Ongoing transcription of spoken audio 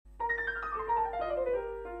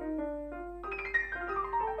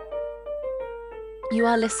You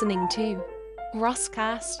are listening to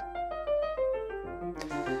RosCast.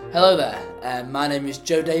 Hello there, my name is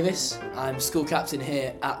Joe Davis. I'm school captain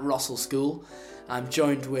here at Rossall School. I'm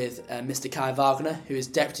joined with Mr. Kai Wagner, who is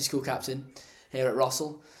deputy school captain here at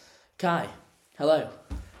Rossall. Kai, hello.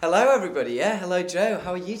 Hello everybody, hello Joe,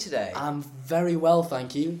 how are you today? I'm very well,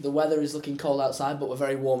 thank you. The weather is looking cold outside, but we're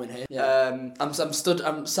very warm in here. Yeah. I'm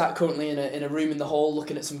sat currently in a room in the hall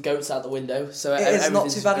looking at some goats out the window. So it's not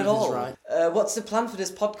too bad at all. Right. What's the plan for this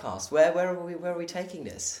podcast? Where are we taking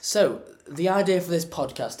this? So the idea for this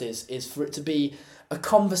podcast is for it to be a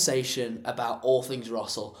conversation about all things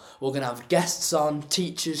Rossall. We're going to have guests on,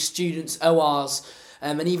 teachers, students, ORs,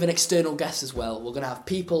 and even external guests as well. We're going to have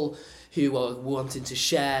people who are wanting to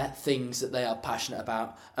share things that they are passionate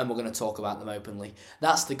about, and we're going to talk about them openly.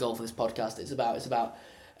 That's the goal for this podcast. It's about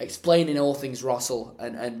explaining all things Rossall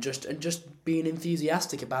and just being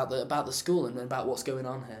enthusiastic about the school and about what's going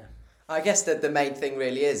on here. I guess that the main thing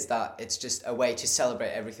really is that it's just a way to celebrate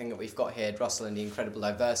everything that we've got here at Rossall and the incredible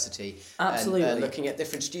diversity. Absolutely. And looking at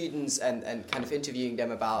different students and kind of interviewing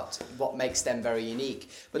them about what makes them very unique.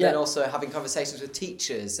 But then also having conversations with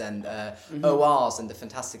teachers and ORs and the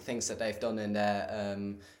fantastic things that they've done in their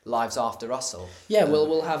lives after Rossall. Yeah,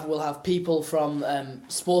 we'll have people from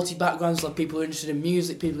sporty backgrounds, like people who are interested in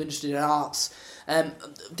music, people who are interested in arts,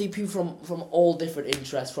 people from all different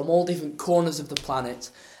interests, from all different corners of the planet.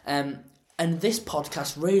 And this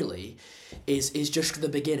podcast really is just the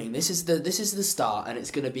beginning. This is the start, and it's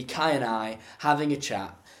going to be Kai and I having a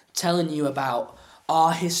chat, telling you about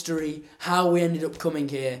our history, how we ended up coming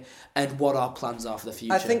here, and what our plans are for the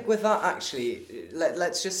future. I think with that, actually,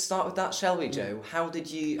 let's just start with that, shall we, Joe? How did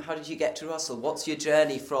you get to Rossall? What's your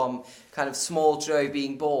journey from kind of small Joe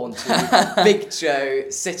being born to big Joe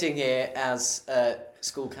sitting here as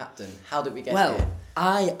school captain? How did we get here?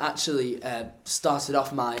 I actually started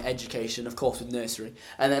off my education, of course, with nursery,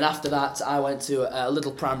 and then after that I went to a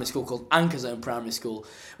little primary school called Anchorzone Primary School,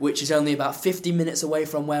 which is only about 50 minutes away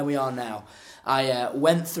from where we are now. I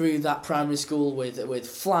went through that primary school with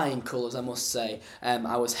flying colours, I must say.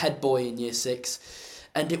 I was head boy in year 6.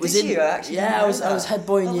 And it was Did you actually? Yeah, I was head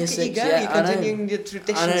boy in year 6. You're continuing your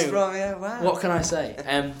traditions from wow. What can I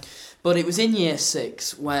say? But it was in year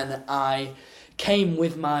 6 when I came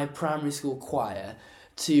with my primary school choir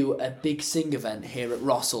to a big sing event here at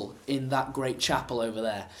Rossall in that great chapel over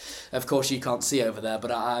there. Of course, you can't see over there,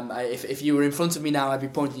 but if you were in front of me now, I'd be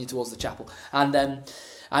pointing you towards the chapel. And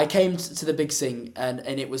I came to the big sing, and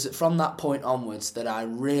it was from that point onwards that I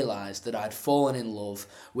realised that I'd fallen in love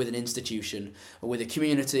with an institution, with a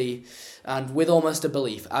community, and with almost a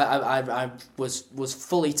belief. I was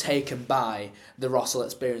fully taken by the Rossall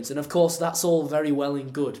experience, and of course that's all very well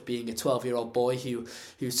and good, being a 12-year-old boy who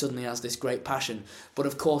suddenly has this great passion. But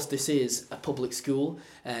of course this is a public school.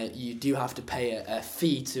 You do have to pay a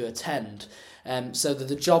fee to attend. So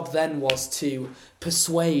the job then was to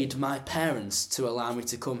persuade my parents to allow me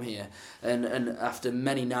to come here, and after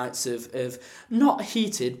many nights of not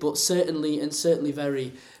heated but certainly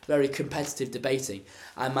very, very competitive debating,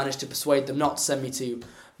 I managed to persuade them not to send me to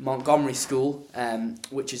Montgomery School,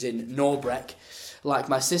 which is in Norbreck, like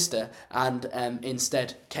my sister, and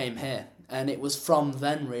instead came here. And it was from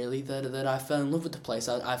then really that I fell in love with the place.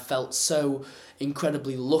 I felt so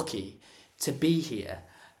incredibly lucky to be here.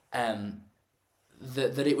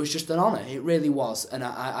 That it was just an honour. It really was, and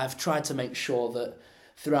I've tried to make sure that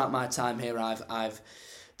throughout my time here, I've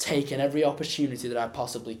taken every opportunity that I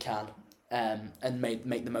possibly can, and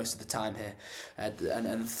make the most of the time here,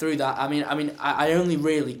 and through that, I only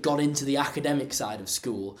really got into the academic side of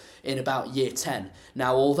school in about year 10.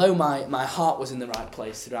 Now, although my heart was in the right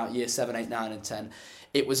place throughout year 7, 8, 9, and 10.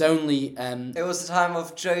 It was only... it was the time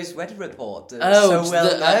of Joe's weather report.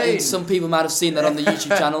 Some people might have seen that on the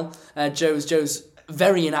YouTube channel. Joe's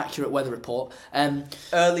very inaccurate weather report.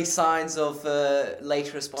 Early signs of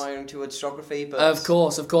later aspiring towards geography. But Of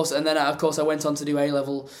course. And then, of course, I went on to do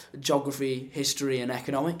A-level geography, history and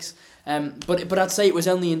economics. But I'd say it was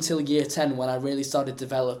only until year 10 when I really started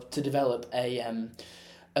to develop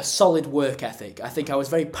a solid work ethic. I think I was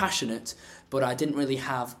very passionate, but I didn't really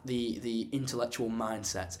have the intellectual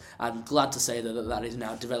mindset. I'm glad to say that is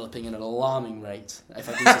now developing at an alarming rate, if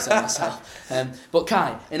I do so say myself. But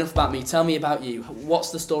Kai, enough about me. Tell me about you.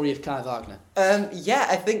 What's the story of Kai Wagner?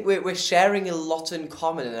 I think we're sharing a lot in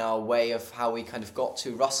common in our way of how we kind of got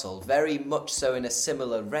to Rossall. Very much so in a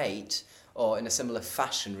similar rate, or in a similar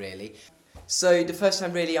fashion, really. So the first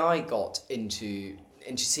time really I got into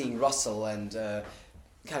seeing Rossall and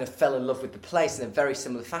kind of fell in love with the place in a very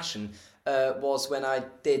similar fashion. was when I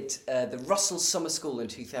did the Russell Summer School in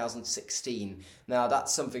 2016. Now,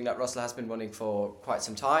 that's something that Russell has been running for quite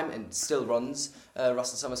some time and still runs,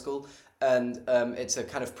 Russell Summer School. And it's a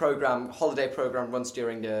kind of holiday program, runs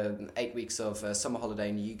during the 8 weeks of summer holiday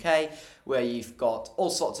in the UK, where you've got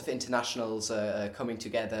all sorts of internationals coming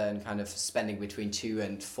together and kind of spending between 2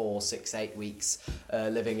 and 4, 6, 8 weeks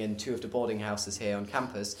living in 2 of the boarding houses here on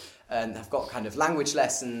campus, and have got kind of language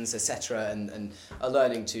lessons, etc., and are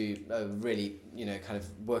learning to really, kind of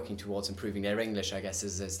working towards improving their English, I guess,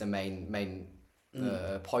 is the main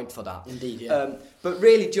point for that. Indeed, yeah. But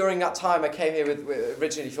really, during that time, I came here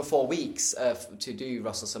originally for 4 weeks to do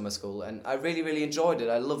Russell Summer School, and I really, really enjoyed it.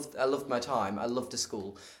 I loved my time. I loved the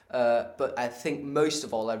school. But I think most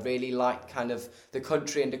of all, I really liked kind of the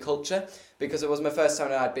country and the culture, because it was my first time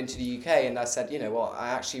that I'd been to the UK, and I said, I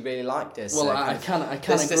actually really like this. Well, I can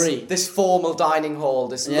agree. This formal dining hall,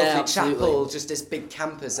 this lovely absolutely. chapel, just this big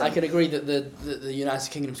campus. I can agree that the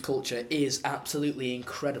United Kingdom's culture is absolutely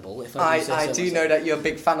incredible. If I do know that you're a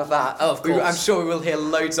big fan of that. Oh, of course. I'm sure we will hear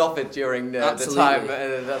loads of it during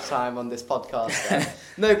the time on this podcast.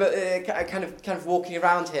 No, but kind of walking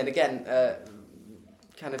around here, and again,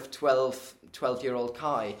 kind of 12-year-old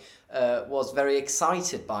Kai was very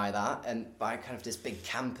excited by that, and by kind of this big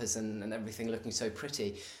campus and everything looking so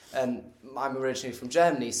pretty. And I'm originally from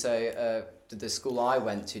Germany, so the school I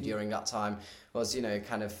went to during that time was,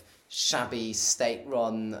 kind of shabby,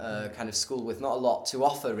 state-run kind of school with not a lot to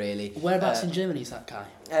offer, really. Whereabouts in Germany is that, Kai?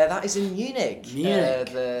 That is in Munich.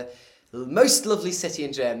 The most lovely city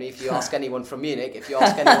in Germany. If you ask anyone from Munich, if you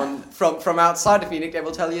ask anyone from outside of Munich, they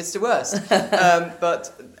will tell you it's the worst.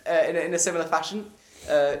 But in a similar fashion,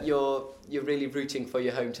 you're really rooting for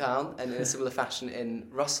your hometown, and in a similar fashion in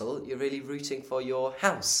Russell, you're really rooting for your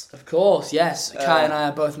house. Of course, yes. Kai and I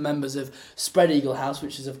are both members of Spread Eagle House,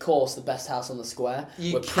 which is, of course, the best house on the square.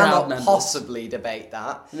 You We're proud cannot members. possibly debate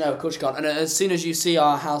that. No, of course you can't. And as soon as you see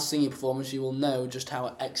our house singing performance, you will know just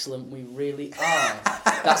how excellent we really are.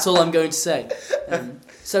 That's all I'm going to say.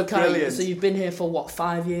 So, Kai, Brilliant. so you've been here for,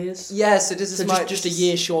 5 years? Yeah, so this is just a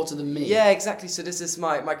year shorter than me. Yeah, exactly. So this is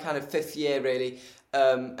my kind of 5th year, really.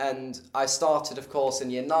 And I started, of course,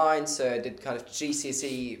 in year 9, so I did kind of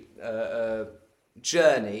GCSE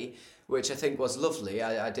journey, which I think was lovely.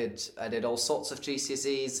 I did all sorts of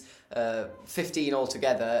GCSEs, 15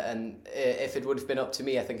 altogether, and if it would have been up to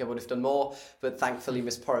me, I think I would have done more. But thankfully,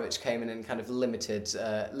 Miss Porovich came in and kind of limited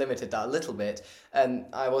that a little bit, and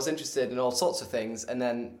I was interested in all sorts of things. And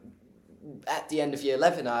then at the end of year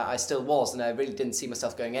 11, I still was, and I really didn't see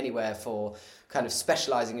myself going anywhere for kind of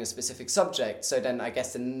specialising in a specific subject. So then I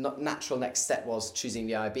guess the natural next step was choosing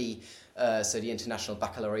the IB, so the International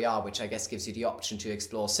Baccalaureate, which I guess gives you the option to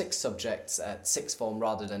explore 6 subjects at 6th form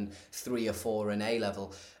rather than 3 or 4 in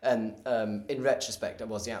A-level. And in retrospect, that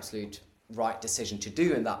was the absolute right decision to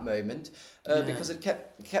do in that moment, because it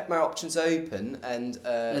kept my options open. And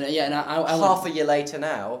half a year later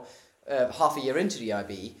now, half a year into the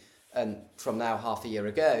IB, and from now half a year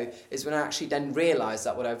ago, is when I actually then realised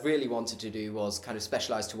that what I really wanted to do was kind of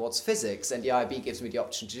specialise towards physics, and the IB gives me the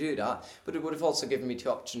option to do that, but it would have also given me the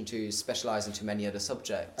option to specialise into many other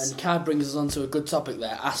subjects. And Kai brings us on to a good topic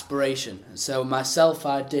there, aspiration. So myself,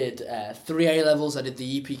 I did 3 A-levels, I did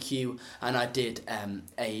the EPQ, and I did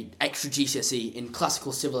a extra GCSE in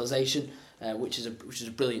classical civilization, which is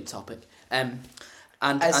a brilliant topic.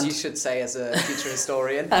 And you should say as a future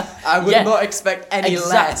historian, I would not expect any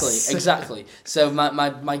less. Exactly. So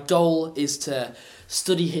my goal is to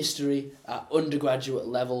study history at undergraduate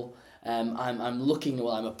level.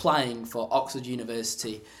 I'm applying for Oxford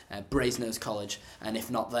University, Brasenose College, and if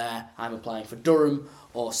not there, I'm applying for Durham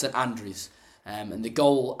or St Andrews. And the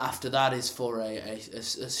goal after that is for a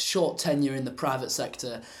short tenure in the private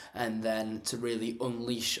sector, and then to really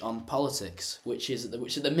unleash on politics, which at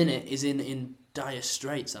the minute is in dire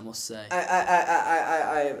straits, I must say.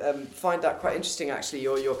 I find that quite interesting, actually,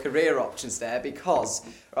 your career options there, because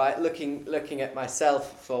looking at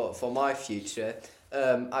myself for my future.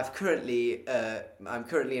 I'm currently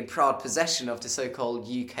in proud possession of the so-called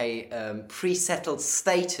UK pre-settled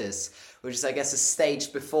status, which is, I guess, a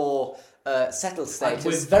stage before settled status,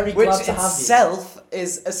 we're very glad which to have you. itself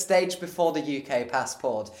is a stage before the UK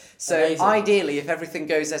passport. So Amazing. Ideally, if everything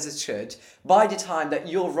goes as it should, by the time that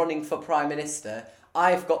you're running for Prime Minister,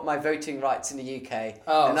 I've got my voting rights in the UK,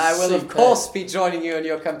 and I will of course be joining you in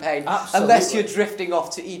your campaign, unless you're drifting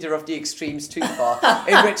off to either of the extremes too far,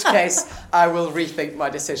 in which case I will rethink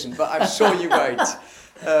my decision, but I'm sure you won't.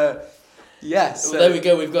 Yes. Well, there we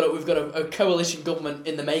go. We've got a coalition government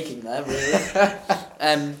in the making there,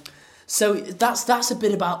 really. So that's a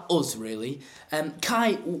bit about us, really.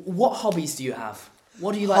 Kai, what hobbies do you have?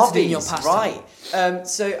 What do you like to do in your Hobbies, pastime? right.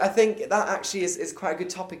 So I think that actually is quite a good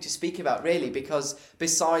topic to speak about, really, because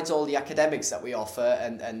besides all the academics that we offer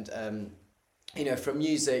and you know, from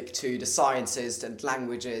music to the sciences and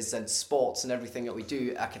languages and sports and everything that we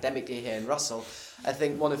do academically here in Russell, I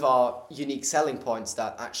think one of our unique selling points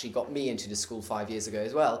that actually got me into the school 5 years ago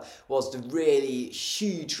as well was the really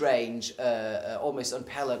huge range, almost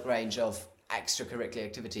unparalleled range of extracurricular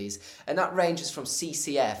activities, and that ranges from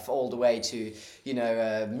CCF all the way to, you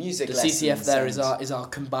know, music The lessons. CCF there and- is our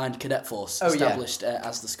combined cadet force, Oh, yeah. established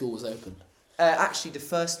as the school was opened. Actually, the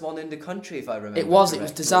first one in the country, if I remember. It was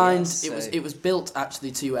correctly, designed. yes, It was built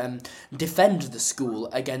actually to defend the school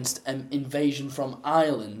against invasion from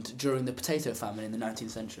Ireland during the potato famine in the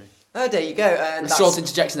 19th century. Oh, there you go. And A short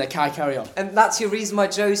interjection there, Kai. Carry on. and that's your reason why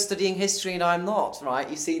Joe's studying history and I'm not, right?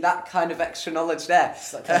 You see that kind of extra knowledge there.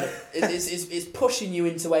 It's that kind of, it's pushing you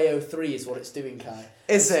into AO3 is what it's doing, Kai.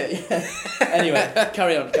 Is it? Anyway,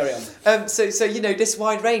 carry on. So you know, this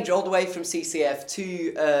wide range, all the way from CCF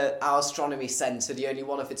to our astronomy centre, the only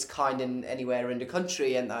one of its kind in anywhere in the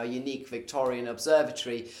country, and our unique Victorian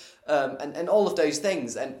observatory, and all of those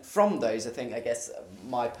things. And from those, I guess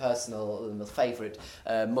my personal favourite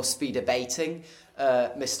must be debating.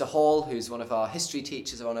 Mr. Hall, who's one of our history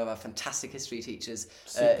teachers, one of our fantastic history teachers,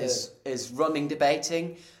 is running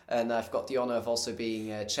debating. And I've got the honour of also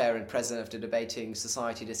being chair and president of the Debating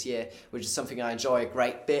Society this year, which is something I enjoy a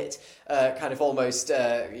great bit. Kind of almost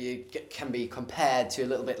can be compared to a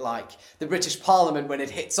little bit like the British Parliament when it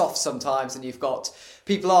hits off sometimes, and you've got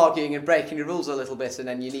people arguing and breaking the rules a little bit, and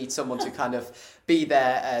then you need someone to kind of be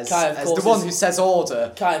there as the one who says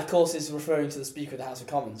order. Kai, of course, is referring to the Speaker of the House of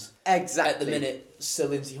Commons. Exactly. At the minute, Sir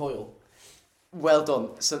Lindsay Hoyle. Well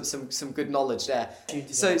done. Some good knowledge there.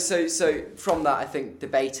 So from that, I think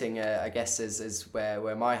debating, I guess, is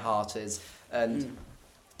where my heart is, and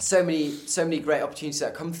so many great opportunities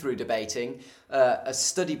that come through debating. A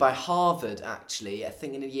study by Harvard, actually, I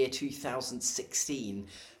think in the year 2016,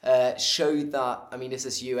 showed that, I mean, this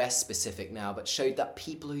is US specific now, but showed that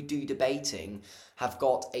people who do debating have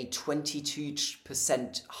got a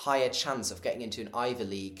 22% higher chance of getting into an Ivy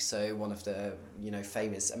League, so one of the, you know,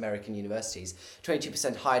 famous American universities,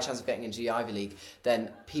 22% higher chance of getting into the Ivy League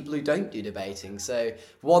than people who don't do debating. So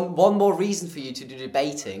one more reason for you to do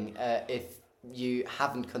debating, if you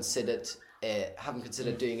haven't considered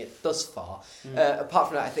doing it thus far. Apart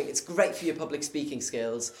from that, I think it's great for your public speaking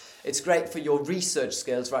skills. It's great for your research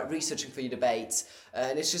skills, right? Researching for your debates.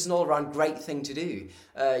 And it's just an all-around great thing to do.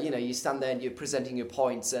 You know, you stand there and you're presenting your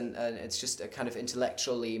points, and it's just a kind of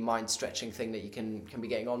intellectually mind-stretching thing that you can be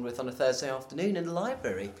getting on with on a Thursday afternoon in the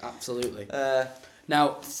library. Absolutely.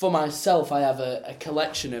 Now, for myself, I have a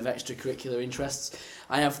collection of extracurricular interests.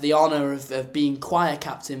 I have the honour of being choir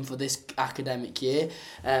captain for this academic year,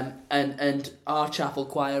 and our chapel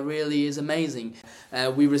choir really is amazing.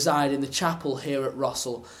 We reside in the chapel here at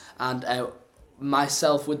Rossall, and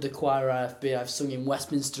myself with the choir, I've sung in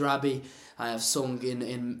Westminster Abbey, I have sung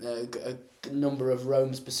in a number of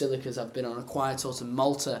Rome's basilicas, I've been on a choir tour to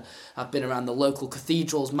Malta, I've been around the local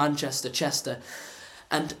cathedrals, Manchester, Chester,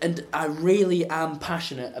 and I really am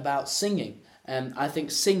passionate about singing. I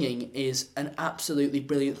think singing is an absolutely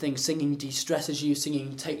brilliant thing. Singing de-stresses you.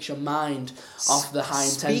 Singing takes your mind off the high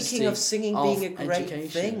intensity. Speaking of singing being a great education.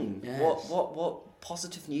 thing, Yes. what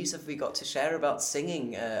positive news have we got to share about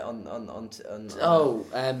singing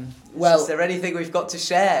well, is there anything we've got to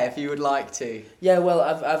share if you would like to? Yeah, well,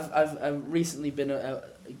 I've recently been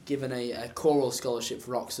given a choral scholarship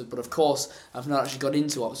for Oxford, but of course I've not actually got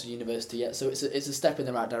into Oxford University yet, so it's a step in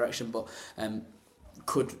the right direction, but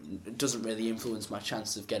doesn't really influence my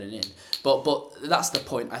chances of getting in. But that's the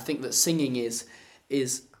point. I think that singing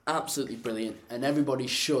is absolutely brilliant, and everybody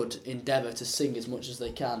should endeavour to sing as much as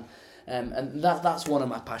they can. And that's one of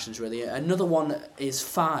my passions, really. Another one is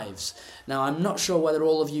fives. Now, I'm not sure whether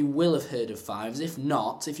all of you will have heard of fives. If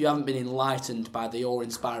not, if you haven't been enlightened by the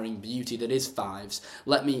awe-inspiring beauty that is fives,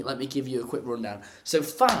 let me give you a quick rundown. So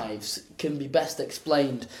fives can be best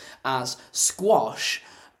explained as squash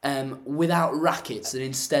without rackets and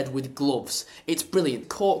instead with gloves. It's brilliant.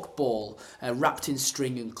 Cork ball wrapped in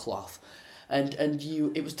string and cloth.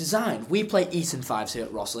 It was designed, we play Eton Fives here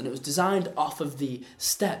at Rossall, and it was designed off of the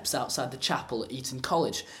steps outside the chapel at Eton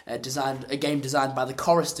College, a game designed by the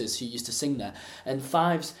choristers who used to sing there. And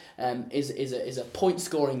Fives is a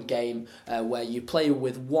point-scoring game where you play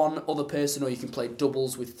with one other person, or you can play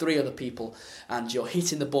doubles with three other people, and you're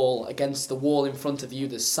hitting the ball against the wall in front of you.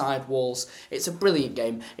 There's side walls. It's a brilliant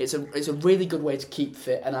game. It's a really good way to keep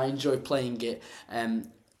fit, and I enjoy playing it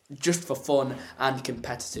just for fun and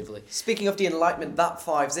competitively. Speaking of the enlightenment that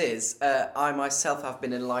fives is, I myself have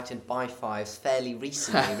been enlightened by fives fairly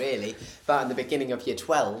recently, really, about in the beginning of year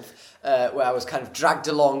 12, where I was kind of dragged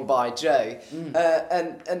along by Joe.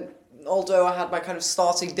 And although I had my kind of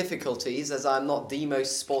starting difficulties, as I'm not the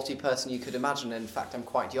most sporty person you could imagine, in fact I'm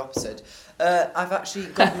quite the opposite, I've actually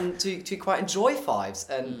gotten to quite enjoy fives,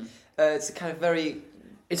 and it's a kind of very...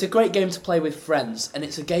 It's a great game to play with friends, and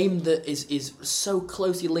it's a game that is so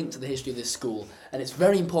closely linked to the history of this school, and it's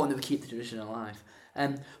very important that we keep the tradition alive.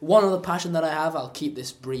 One other passion that I have, I'll keep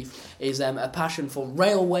this brief, is a passion for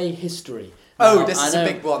railway history. Now, this is a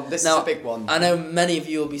big one. This is a big one. I know many of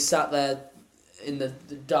you will be sat there in the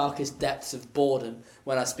darkest depths of boredom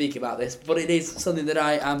when I speak about this, but it is something that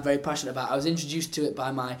I am very passionate about. I was introduced to it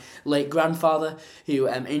by my late grandfather, who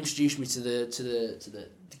introduced me to the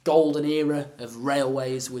golden era of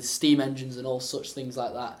railways with steam engines and all such things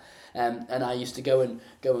like that. And I used to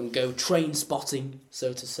go train spotting,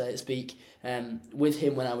 so to speak, with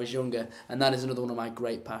him when I was younger, and that is another one of my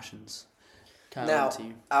great passions. Now,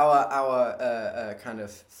 our kind of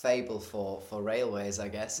fable for railways, I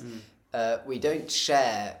guess, we don't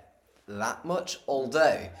share that much,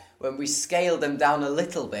 although when we scale them down a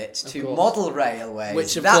little bit to model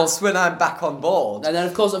railways, that's when I'm back on board. And then,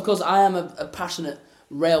 of course, I am a passionate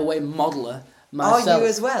railway modeller myself. Are you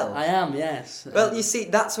as well? I am, yes. Well, you see,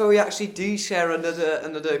 that's where we actually do share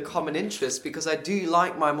another common interest, because I do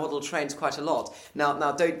like my model trains quite a lot.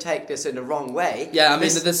 Now, don't take this in the wrong way. Yeah, I mean,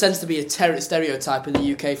 there tends to be a stereotype in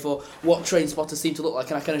the UK for what train spotters seem to look like,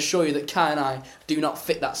 and I can assure you that Kai and I do not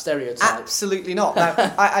fit that stereotype. Absolutely not. Now,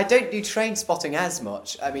 I don't do train spotting as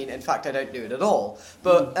much. I mean, in fact, I don't do it at all.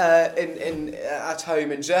 But at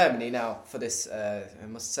home in Germany, now, for this, I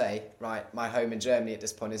must say, right, my home in Germany at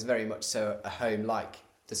this point is very much so a home like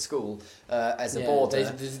the school as a boarder.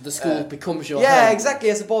 The school becomes your home. Yeah, exactly.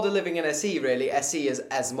 As a boarder living in SE, really, SE is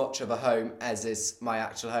as much of a home as is my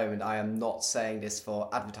actual home, and I am not saying this for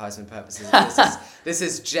advertisement purposes. This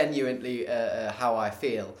is genuinely how I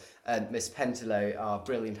feel. And Miss Pentelow, our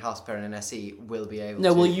brilliant house parent in SE, will be able to...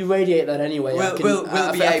 No, well, you radiate that anyway. We'll be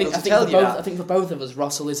able to tell you that. I think for both of us,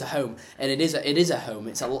 Russell is a home, and it is a home.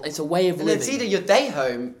 It's a way of living. It's either your day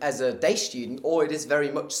home as a day student, or it is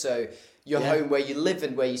very much so your home where you live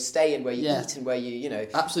and where you stay and where you eat and where you know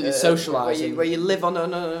absolutely socialise, where you live on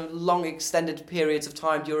a long extended periods of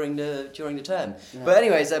time during the term. Yeah. But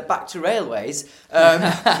anyways, back to railways. So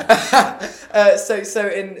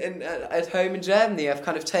in at home in Germany, I've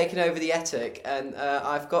kind of taken over the ethic, and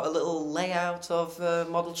I've got a little layout of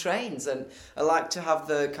model trains, and I like to have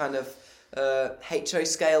the kind of HO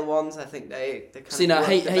scale ones. I think they kind see, of now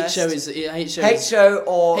work the best.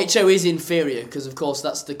 HO is inferior, because of course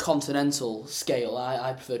that's the continental scale.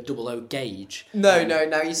 I prefer 00 gauge. No.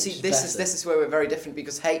 Now you see, this is where we're very different,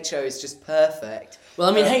 because HO is just perfect. Well,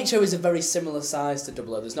 I mean, HO is a very similar size to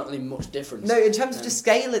 00. There's not really much difference. No, in terms of the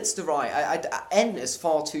scale, it's the right. N is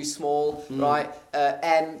far too small, right?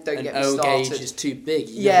 M, don't get me started. O gauge is too big.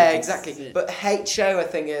 Yeah, exactly. But HO, I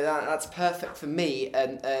think that's perfect for me,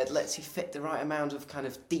 and it lets you fit the right amount of kind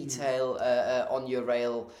of detail on your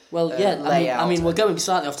rail. Well, yeah. Layout. I mean, we're going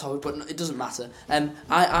slightly off topic, but it doesn't matter.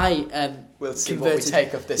 We'll see what we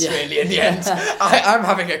take of this really in the end. I'm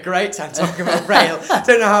having a great time talking about rail.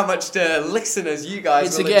 Don't know how much the listeners, you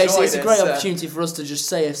guys, will enjoy this. It's a great opportunity for us to just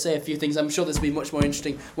say a few things. I'm sure this will be much more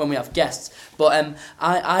interesting when we have guests. But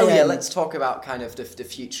let's talk about kind of the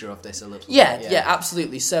future of this a little bit. Yeah,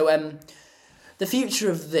 absolutely. So the future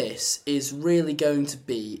of this is really going to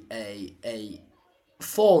be a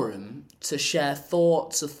forum to share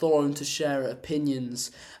thoughts, a forum to share opinions,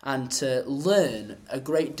 and to learn a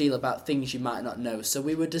great deal about things you might not know. So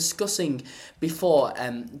we were discussing before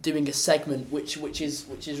doing a segment which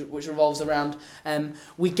revolves around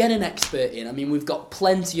we get an expert in. I mean, we've got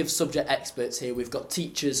plenty of subject experts here. We've got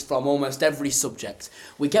teachers from almost every subject.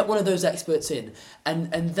 We get one of those experts in,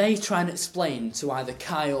 and they try and explain to either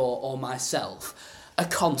Kai or myself a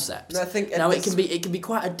concept. No, I think it can be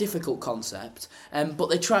quite a difficult concept, but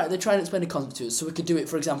they try and explain a concept to us. So we could do it,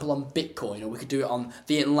 for example, on Bitcoin, or we could do it on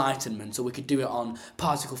the Enlightenment, or we could do it on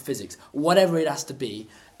particle physics, whatever it has to be.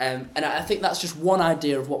 And I think that's just one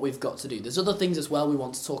idea of what we've got to do. There's other things as well. We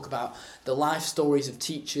want to talk about the life stories of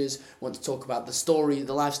teachers. We want to talk about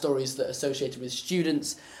the life stories that are associated with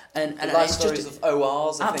students. And the life stories of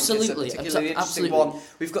ORs, I absolutely, think, is a particularly interesting one.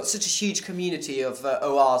 We've got such a huge community of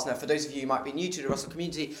ORs. Now, for those of you who might be new to the Russell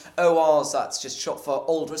community, ORs, that's just short for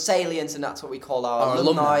Old Russalians, and that's what we call our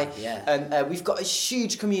alumni. Yeah. And we've got a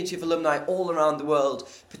huge community of alumni all around the world,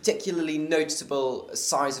 particularly noticeable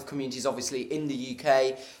size of communities, obviously, in the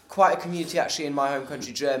UK. quite a community actually in my home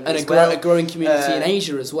country, Germany, and as well. a growing community in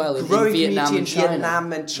Asia as well, in Vietnam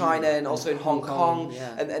and China. And also in Hong Kong.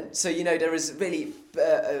 Yeah. And so, there is really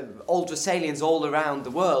old Russalians all around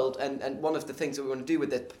the world, and one of the things that we want to do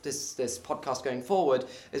with this podcast going forward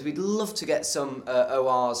is we'd love to get some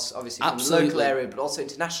ORs, obviously from the local area, but also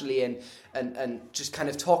internationally in, and just kind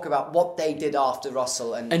of talk about what they did after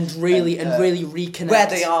Russell and really reconnect where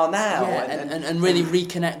they are now, and really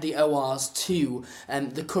reconnect the ORs to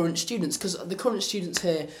the current students, because the current students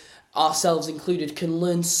here, ourselves included, can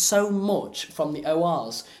learn so much from the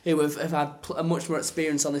ORs who have had a much more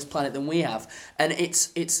experience on this planet than we have, and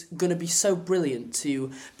it's going to be so brilliant to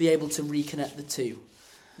be able to reconnect the two.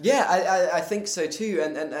 Yeah, I think so too,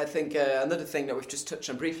 and I think another thing that we've just touched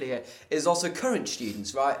on briefly here is also current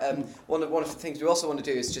students, right? One of the things we also want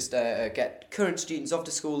to do is just get current students off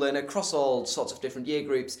to school and across all sorts of different year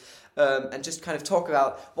groups, and just kind of talk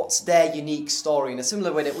about what's their unique story in a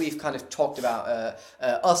similar way that we've kind of talked about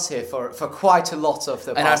us here for quite a lot of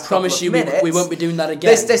the past couple of minutes. And I promise you we won't be doing that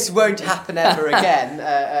again. This won't happen ever again,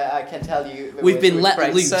 I can tell you. We've been let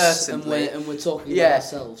loose certainly. and we're talking about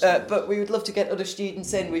ourselves. But we would love to get other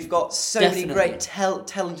students in. We've got so many great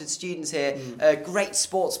talented students here, great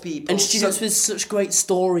sports people. And students with such great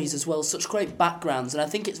stories as well, such great backgrounds, and I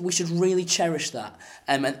think we should really cherish that.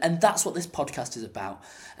 And that's what this podcast is about.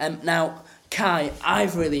 Now, Kai,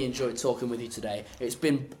 I've really enjoyed talking with you today. It's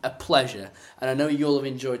been a pleasure, and I know you'll have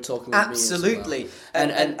enjoyed talking with me as well. Absolutely.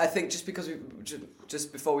 And I think just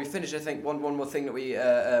before we finish, I think one more thing that we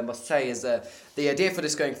must say is the idea for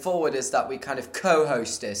this going forward is that we kind of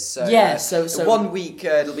co-host this. So, so 1 week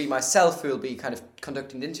it'll be myself who will be kind of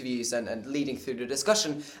conducting the interviews and leading through the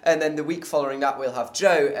discussion, and then the week following that we'll have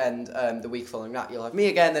Joe, and the week following that you'll have me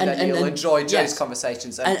again, and then you'll enjoy Joe's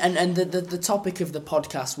conversations. And the topic of the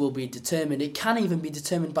podcast will be determined. It can even be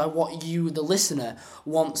determined by what you, the listener,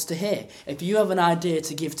 wants to hear. If you have an idea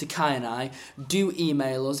to give to Kai and I, do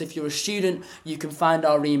email us. If you're a student, you can find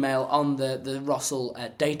our email on the Russell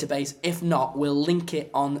database. If not, we'll link it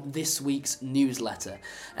on this week's newsletter.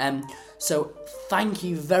 So thank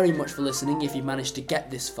you very much for listening if you managed to get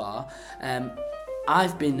this far.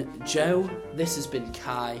 I've been Joe, this has been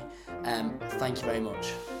Kai. Thank you very much.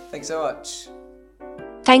 Thanks so much.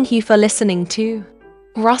 Thank you for listening to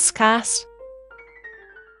RosCast.